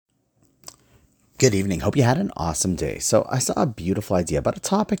Good evening. Hope you had an awesome day. So I saw a beautiful idea about a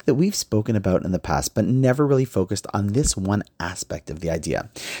topic that we've spoken about in the past, but never really focused on this one aspect of the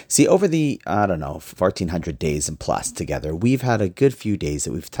idea. See, over the, 1400 days and plus together, we've had a good few days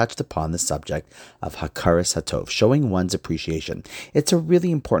that we've touched upon the subject of Hakaras Hatov, showing one's appreciation. It's a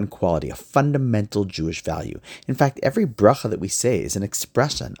really important quality, a fundamental Jewish value. In fact, every bracha that we say is an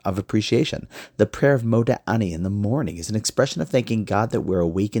expression of appreciation. The prayer of Modeh Ani in the morning is an expression of thanking God that we're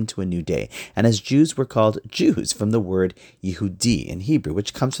awakened to a new day. And as Jews were called Jews from the word Yehudi in Hebrew,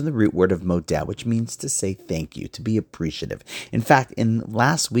 which comes from the root word of modeh, which means to say thank you, to be appreciative. In fact, in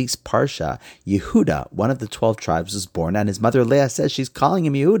last week's Parsha, Yehuda, one of the 12 tribes, was born, and his mother Leah says she's calling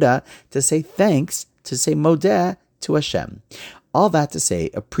him Yehuda to say thanks, to say modeh to Hashem. All that to say,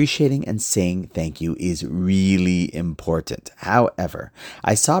 appreciating and saying thank you is really important. However,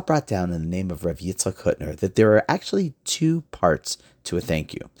 I saw brought down in the name of Rav Yitzchak Hutner that there are actually two parts to a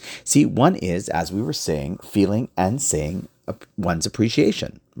thank you. See, one is, as we were saying, feeling and saying one's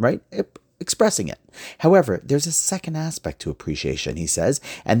appreciation, right? Expressing it. However, there's a second aspect to appreciation, he says,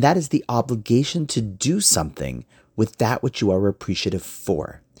 and that is the obligation to do something with that which you are appreciative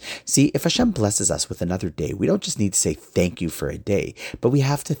for. See, if Hashem blesses us with another day, we don't just need to say thank you for a day, but we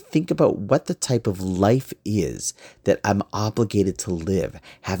have to think about what the type of life is that I'm obligated to live,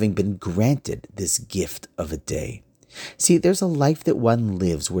 having been granted this gift of a day. See, there's a life that one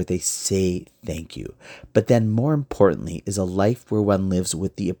lives where they say thank you, but then more importantly is a life where one lives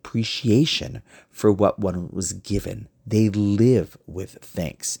with the appreciation for what one was given. They live with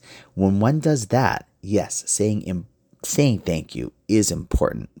thanks. When one does that, yes, saying thank you is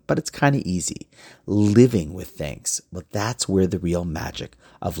important, but it's kind of easy. Living with thanks, well, that's where the real magic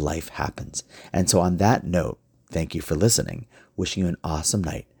of life happens. And so on that note, thank you for listening, wishing you an awesome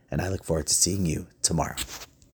night, and I look forward to seeing you tomorrow.